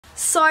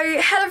So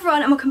hello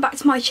everyone and welcome back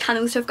to my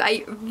channel. So I've got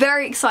a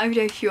very exciting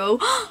video for you all.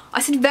 I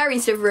said very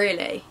instead of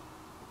really.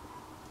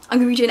 I'm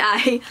going to be doing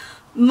a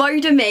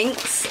MODA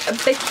MINX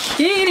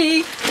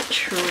bikini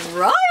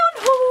try on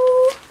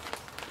haul.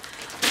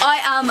 I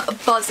am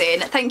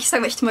buzzing. Thank you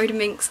so much to MODA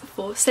MINX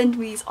for sending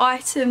me these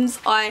items.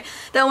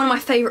 They're one of my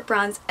favourite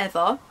brands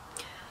ever.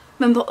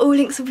 Remember, all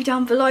links will be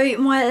down below,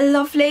 my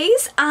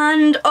lovelies.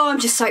 And oh,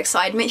 I'm just so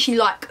excited. Make sure you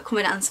like,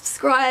 comment and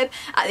subscribe.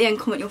 At the end,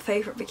 comment your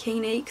favourite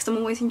bikini because I'm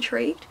always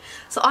intrigued.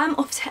 So I'm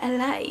off to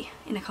LA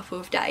in a couple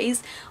of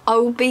days. I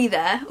will be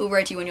there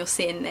already when you're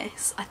seeing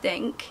this, I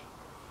think.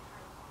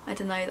 I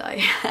don't know though.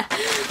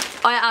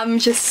 I am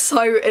just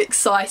so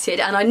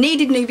excited and I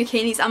needed new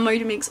bikinis and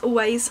MODA MINX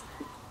always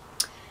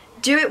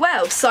do it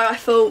well. So I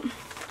thought,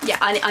 yeah,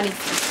 I need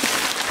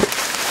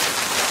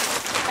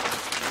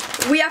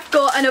we have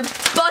got an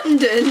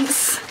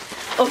abundance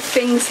of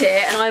things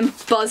here and I'm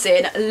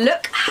buzzing.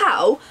 Look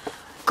how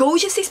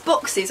gorgeous this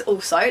box is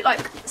also.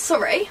 Like,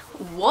 sorry,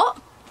 what?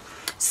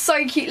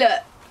 So cute,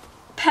 look.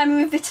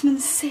 Pemmy with vitamin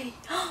C.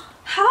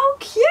 How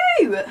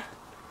cute!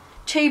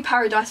 To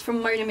Paradise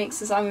from MODA MINX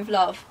Design with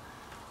Love.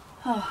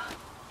 Oh.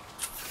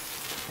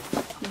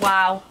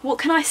 Wow, what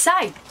can I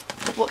say?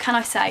 What can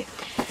I say?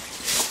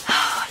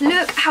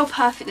 Look how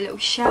perfect the little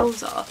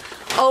shells are.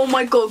 Oh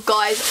my god,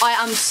 guys, I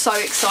am so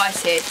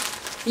excited.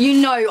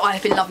 You know I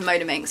have been loving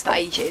MODA MINX for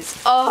ages.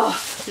 Oh,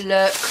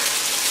 look.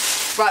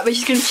 Right, we're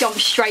just going to jump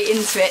straight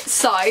into it.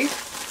 So,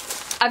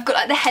 I've got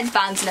like the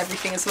headbands and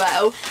everything as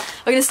well.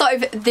 We're going to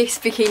start with this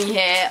bikini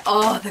here.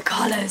 Oh, the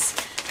colours.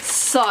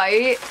 So,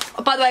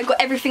 by the way, I've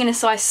got everything in a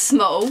size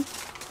small,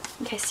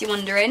 in case you're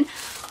wondering.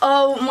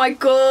 Oh my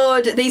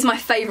god, these are my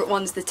favourite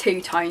ones, the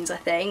two tones, I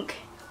think.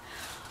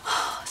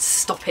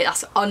 Stop it,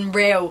 that's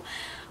unreal.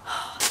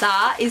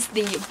 That is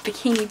the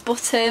bikini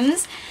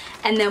bottoms,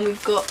 and then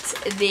we've got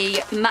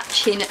the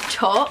matching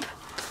top.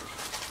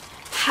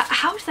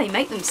 How do they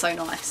make them so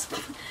nice?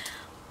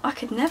 I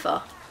could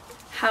never.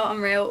 How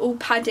unreal. All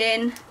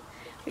padding,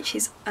 which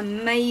is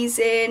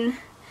amazing.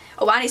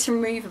 Oh, and it's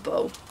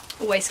removable.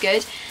 Always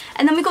good.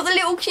 And then we've got the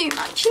little cute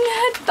matching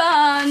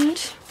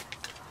headband.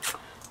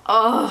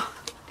 Oh,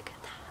 look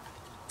at that.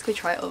 Let's go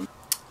try it on.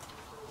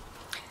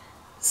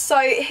 So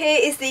here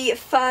is the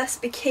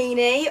first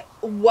bikini.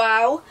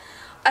 Wow.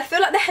 I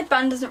feel like the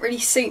headband doesn't really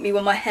suit me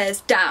when my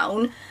hair's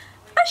down.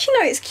 Actually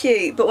no, it's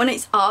cute, but when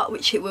it's up,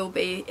 which it will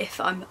be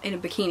if I'm in a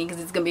bikini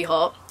because it's going to be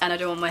hot and I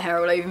don't want my hair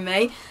all over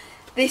me,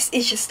 this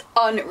is just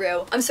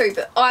unreal. I'm sorry,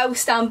 but I will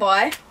stand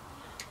by.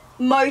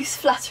 Most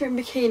flattering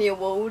bikini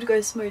award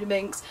goes to MODA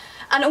MINX.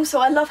 And also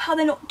I love how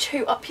they're not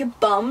too up your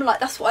bum. Like,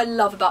 that's what I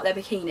love about their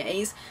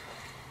bikinis.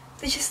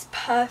 They're just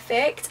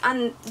perfect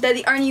and they're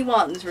the only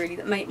ones really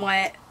that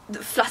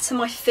that flatter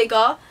my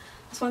figure.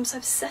 That's why I'm so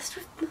obsessed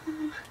with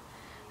them.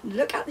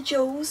 Look at the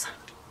jewels.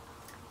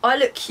 I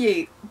look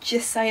cute,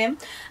 just saying.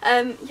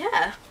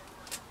 Yeah,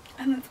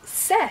 I'm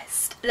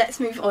obsessed. Let's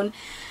move on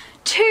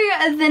to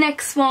the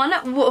next one.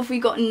 What have we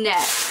got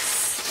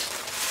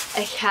next?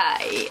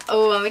 Okay,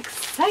 oh, I'm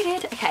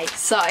excited. Okay,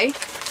 so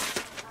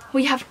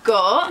we have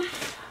got,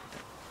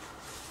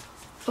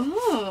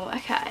 oh,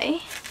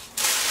 okay.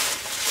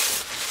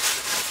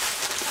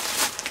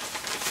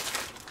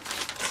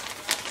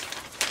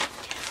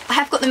 I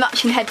have got the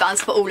matching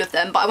headbands for all of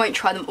them, but I won't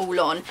try them all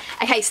on.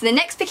 Okay, so the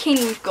next bikini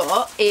we've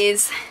got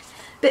is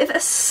a bit of a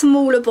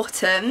smaller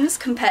bottoms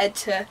compared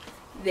to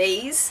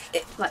these.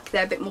 Like,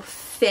 they're a bit more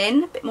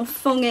thin, a bit more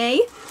thongy.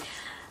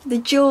 The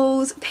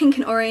jewels, pink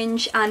and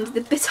orange, and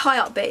the bit high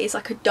up bit is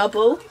like a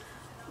double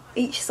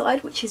each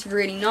side, which is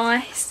really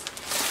nice.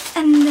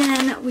 And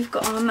then we've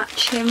got our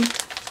matching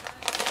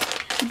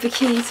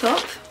bikini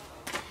top.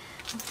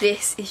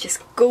 This is just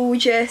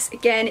gorgeous.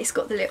 Again, it's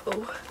got the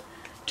little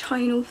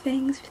tonal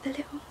things with the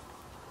little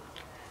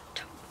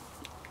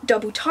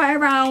double tie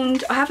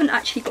around. I haven't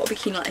actually got a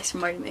bikini like this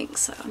from MODA MINX,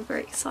 so I'm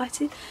very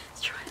excited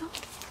to try it on.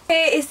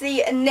 Here is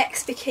the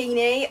next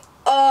bikini.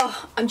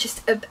 Oh, I'm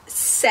just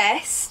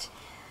obsessed.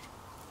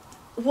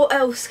 What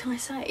else can I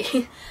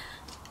say?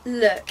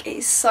 Look,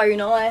 it's so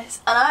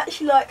nice, and I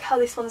actually like how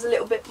this one's a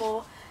little bit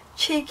more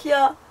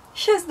cheekier,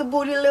 shows the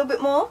body a little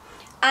bit more,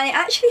 and it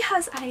actually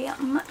has a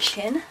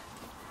matching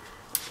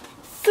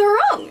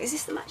thong. Is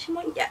this the matching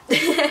one?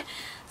 Yeah.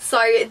 So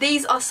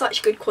these are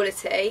such good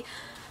quality.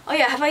 Oh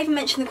yeah, have I even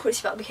mentioned the quality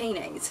about the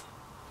bikinis?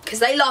 Because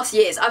they last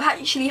years. I've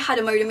actually had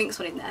a MODA MINX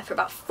one in there for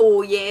about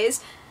 4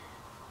 years,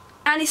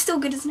 and it's still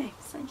good as new,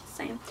 so I'm just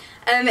saying.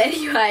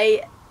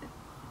 Anyway,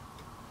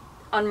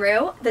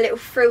 unreal. The little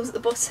frills at the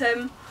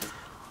bottom,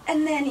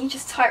 and then you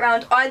just tie it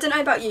around. I don't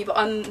know about you, but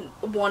I'm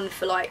one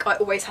for, like, I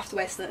always have to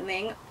wear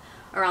something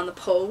around the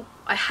pool.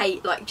 I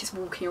hate like just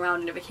walking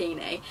around in a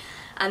bikini,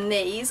 and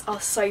these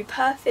are so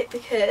perfect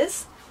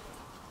because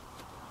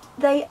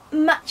they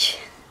match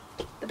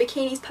the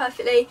bikinis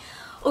perfectly.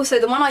 Also,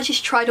 the one I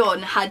just tried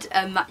on had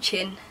a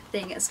matching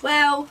thing as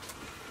well.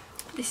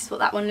 This is what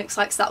that one looks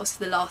like, so that was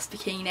for the last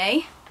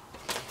bikini.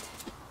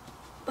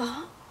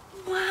 But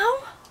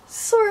wow,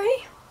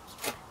 sorry,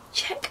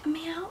 check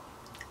me out.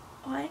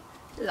 I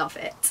love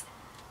it.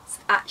 It's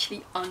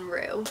actually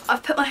unreal.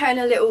 I've put my hair in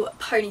a little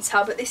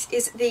ponytail, but this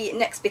is the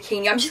next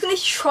bikini. I'm just going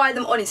to try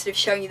them on instead of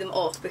showing you them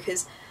off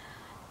because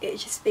it'd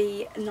just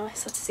be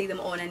nicer to see them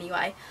on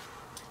anyway.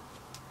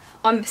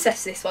 I'm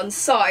obsessed with this one.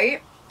 So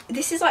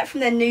this is like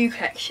from their new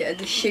collection.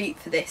 The shoot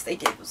for this they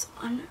did was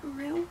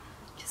unreal,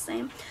 just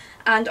saying.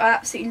 And I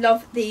absolutely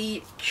love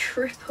the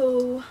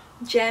triple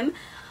gem.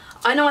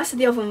 I know I said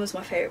the other one was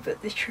my favourite,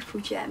 but the triple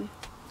gem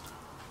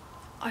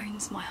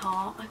owns my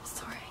heart. I'm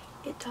sorry,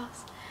 it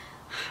does.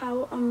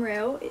 How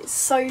unreal. It's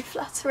so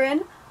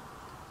flattering.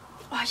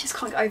 I just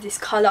can't get over this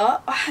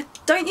colour. I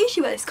don't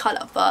usually wear this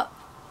colour, but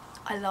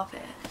I love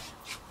it.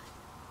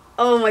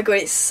 Oh my god,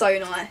 it's so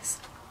nice.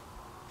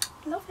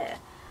 I love it.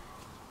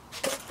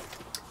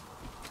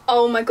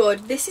 Oh my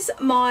god, this is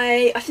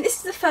I think this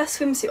is the first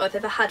swimsuit I've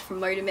ever had from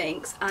MODA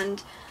MINX,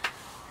 and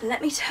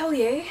let me tell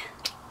you,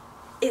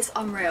 it's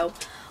unreal.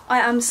 I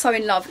am so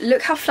in love.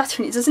 Look how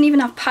flattering it doesn't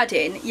even have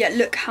padding, yet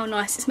look how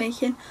nice it's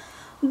making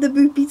the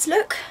boobies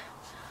look.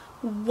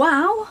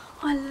 Wow,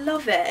 I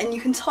love it. And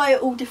you can tie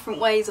it all different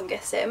ways, I'm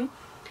guessing.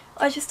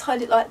 I just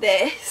tied it like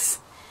this.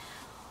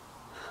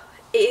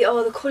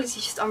 Oh, the quality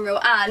is just unreal.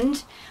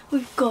 And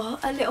we've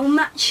got a little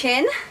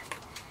matching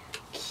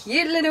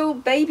cute little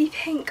baby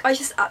pink. I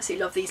just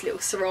absolutely love these little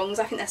sarongs.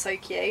 I think they're so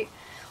cute.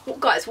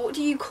 What, guys, what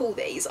do you call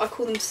these? I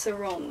call them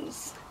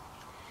sarongs.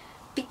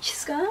 Beach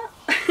skirt.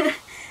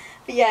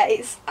 But yeah,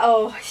 it's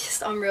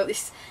just unreal.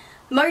 This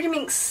MODA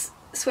MINX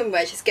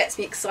swimwear just gets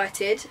me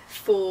excited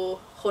for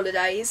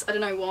holidays. I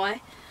don't know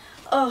why.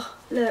 Oh,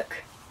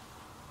 look.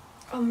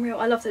 Unreal.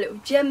 I love the little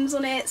gems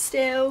on it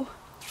still.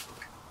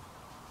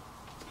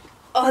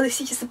 Oh,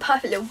 this is just a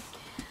perfect little...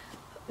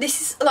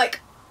 This is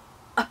like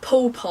a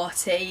pool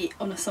party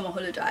on a summer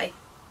holiday.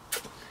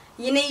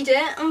 You need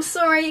it. I'm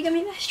sorry, you're going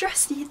to be less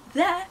stressed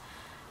there.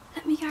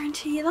 Let me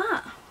guarantee you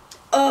that.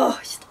 Oh,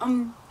 just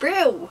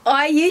unreal.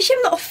 I usually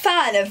am not a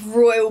fan of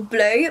royal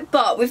blue,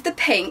 but with the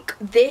pink,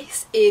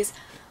 this is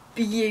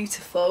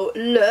beautiful.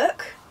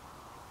 Look.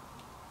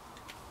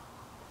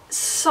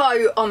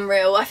 So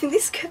unreal. I think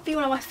this could be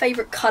one of my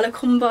favourite colour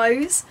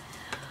combos.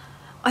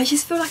 I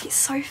just feel like it's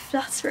so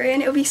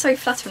flattering. It'll be so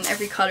flattering in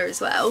every colour as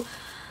well.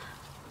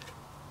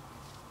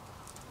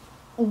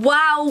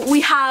 Wow, we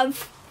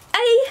have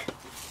a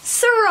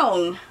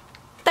sarong.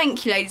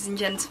 Thank you, ladies and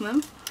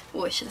gentlemen.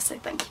 Or should I say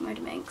thank you, MODA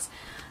MINX.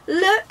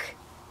 Look.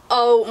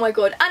 Oh my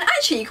god. And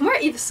actually, you can wear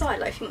it either side,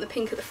 like if you want the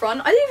pink at the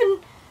front. I didn't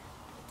even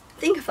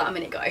think of that a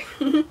minute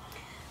ago.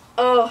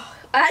 Oh,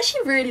 I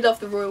actually really love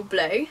the royal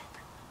blue.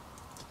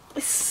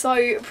 It's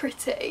so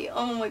pretty.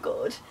 Oh my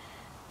god.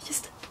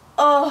 Just,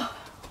 oh.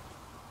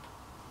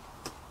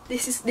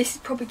 This is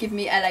probably giving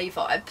me LA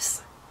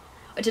vibes.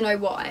 I don't know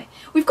why.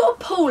 We've got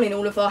a pool in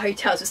all of our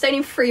hotels. We're staying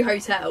in 3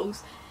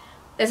 hotels.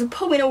 There's a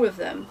pool in all of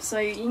them. So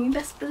you can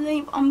best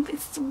believe I'm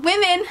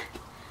swimming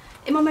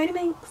in my MODA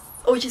MINX.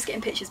 Or just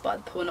getting pictures by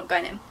the pool, not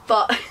going in.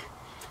 But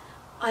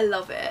I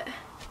love it.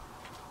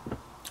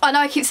 I know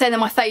I keep saying they're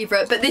my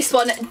favourite, but this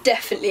one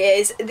definitely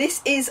is.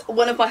 This is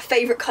one of my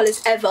favourite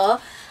colours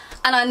ever.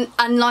 And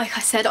like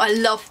I said, I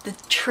love the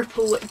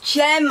triple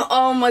gem.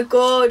 Oh my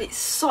god, it's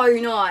so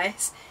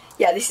nice.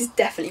 Yeah, this is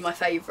definitely my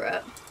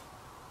favourite.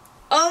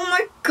 Oh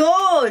my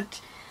god,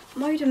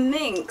 MODA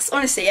MINX.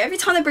 Honestly, every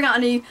time they bring out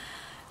a new,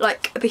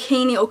 like, a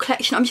bikini or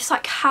collection, I'm just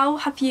like, how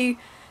have you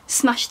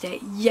smashed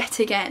it yet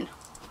again?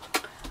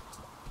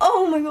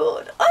 Oh my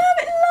god, I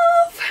am in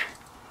love.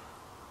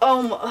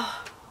 Oh my,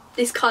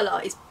 this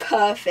colour is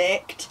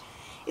perfect.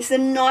 It's the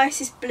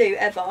nicest blue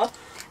ever.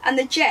 And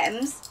the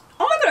gems,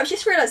 oh my god, I've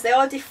just realised they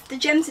are the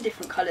gems are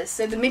different colours.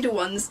 So the middle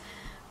one's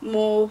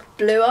more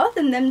bluer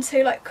than them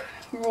two, like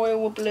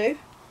royal blue.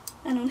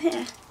 And on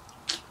here.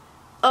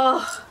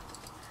 Oh.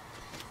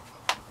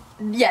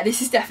 Yeah,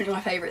 this is definitely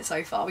my favourite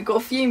so far. We've got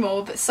a few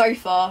more, but so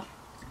far,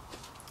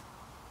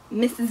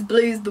 Mrs.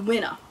 Blue's the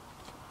winner.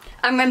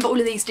 And remember, all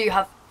of these do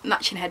have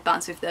matching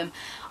headbands with them.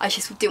 I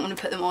just didn't want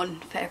to put them on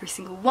for every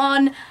single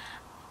one.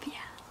 But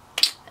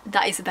yeah,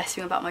 that is the best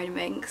thing about MODA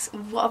MINX.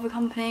 What other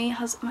company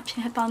has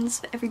matching headbands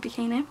for every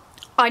bikini?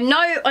 I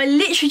know I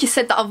literally just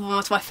said that other one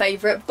was my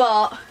favourite,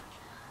 but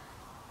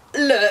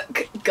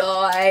look,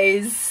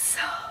 guys.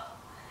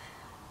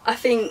 I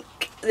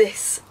think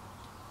this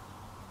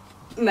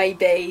may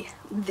be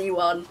the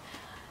one.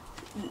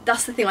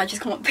 That's the thing, I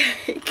just can't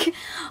pick.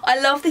 I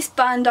love this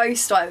bandeau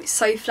style, it's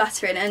so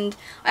flattering, and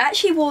I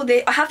actually wore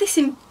this, I have this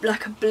in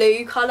like a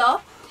blue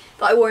colour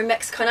that I wore in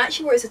Mexico, and I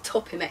actually wore it as a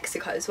top in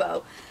Mexico as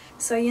well.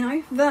 So, you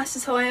know,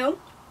 versatile,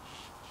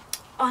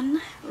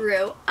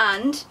 unreal.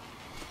 And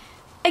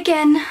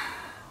again,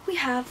 we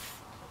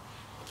have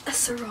a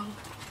sarong.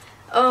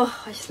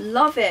 Oh, I just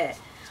love it.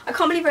 I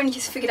can't believe I only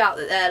just figured out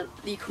that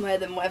you can wear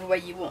them whatever way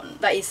you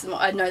want. That is,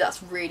 I know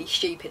that's really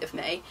stupid of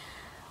me,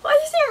 but I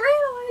just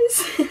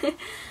didn't realise.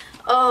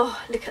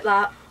 Oh, look at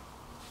that.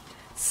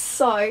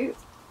 So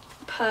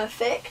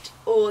perfect.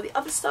 Or the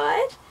other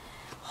side,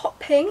 hot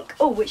pink.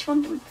 Oh, which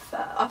one do we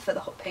prefer? I prefer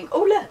the hot pink.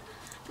 Oh look,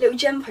 little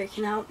gem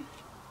poking out.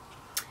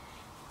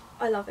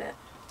 I love it.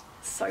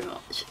 so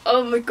much.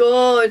 Oh my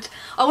god.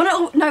 I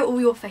want to know all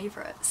your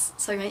favourites,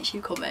 so make sure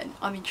you comment.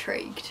 I'm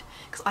intrigued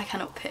because I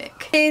cannot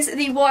pick. Here's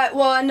the white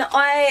one.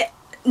 I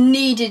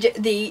needed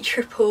the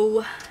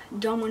triple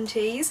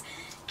diamantes,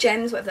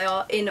 gems, whatever they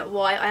are, in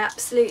white. I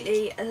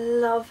absolutely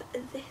love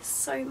this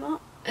so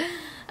much.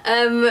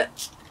 I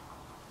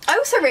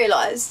also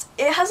realised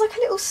it has like a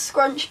little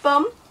scrunch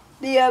bum,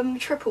 the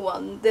triple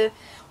one.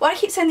 Why I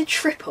keep saying the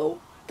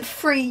triple, the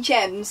 3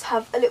 gems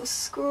have a little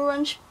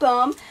scrunch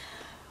bum,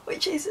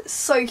 which is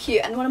so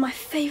cute and one of my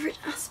favourite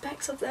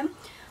aspects of them.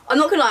 I'm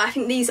not gonna lie, I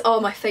think these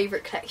are my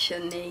favourite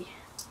collection, the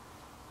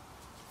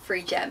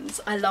 3 gems.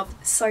 I love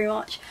it so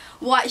much.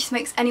 White just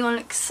makes anyone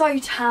look so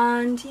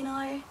tanned, you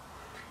know,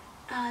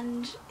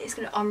 and it's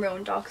gonna unreal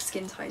on darker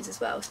skin tones as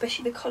well,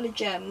 especially the coloured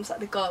gems like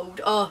the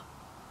gold. Oh,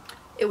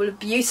 it will look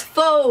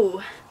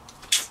beautiful.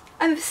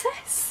 I'm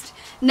obsessed.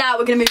 Now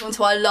we're gonna move on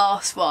to our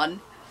last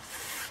one,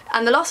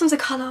 and the last one's a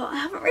colour I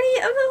haven't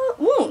really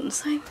ever worn.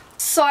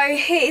 So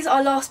here is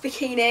our last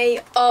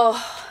bikini.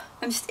 Oh,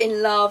 I'm just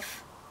in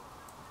love.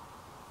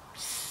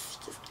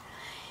 Just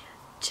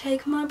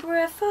take my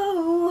breath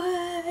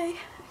away.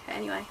 Okay,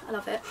 anyway, I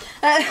love it.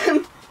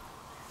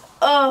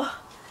 Oh,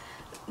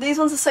 these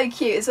ones are so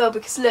cute as well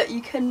because look,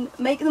 you can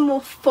make them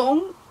more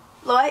thong,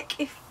 like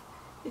if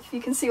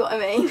you can see what I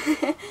mean.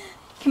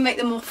 You can make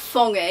them more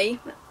thongy.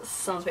 That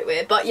sounds a bit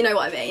weird, but you know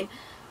what I mean.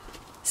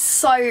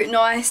 So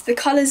nice. The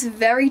colour's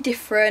very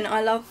different.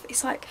 I love,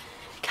 it's like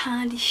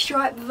candy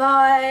stripe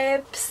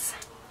vibes.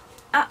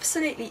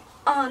 Absolutely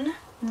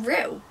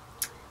unreal.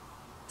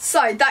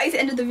 So that is the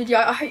end of the video.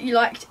 I hope you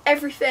liked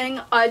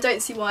everything. I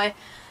don't see why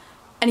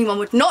anyone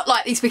would not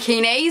like these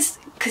bikinis,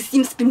 because you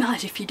must be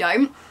mad if you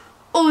don't.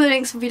 All the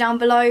links will be down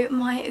below,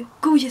 my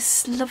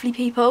gorgeous lovely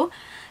people.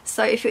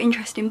 So if you're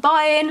interested in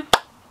buying,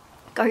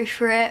 go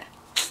for it.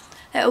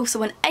 They're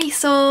also on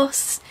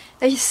ASOS.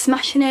 They're just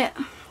smashing it.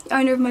 The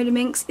owner of MODA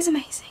MINX is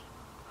amazing.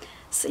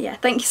 So yeah,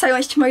 thank you so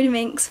much to MODA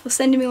MINX for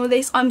sending me all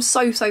this. I'm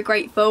so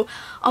grateful.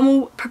 I'm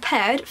all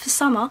prepared for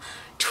summer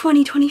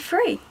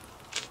 2023.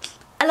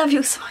 I love you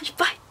all so much.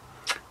 Bye.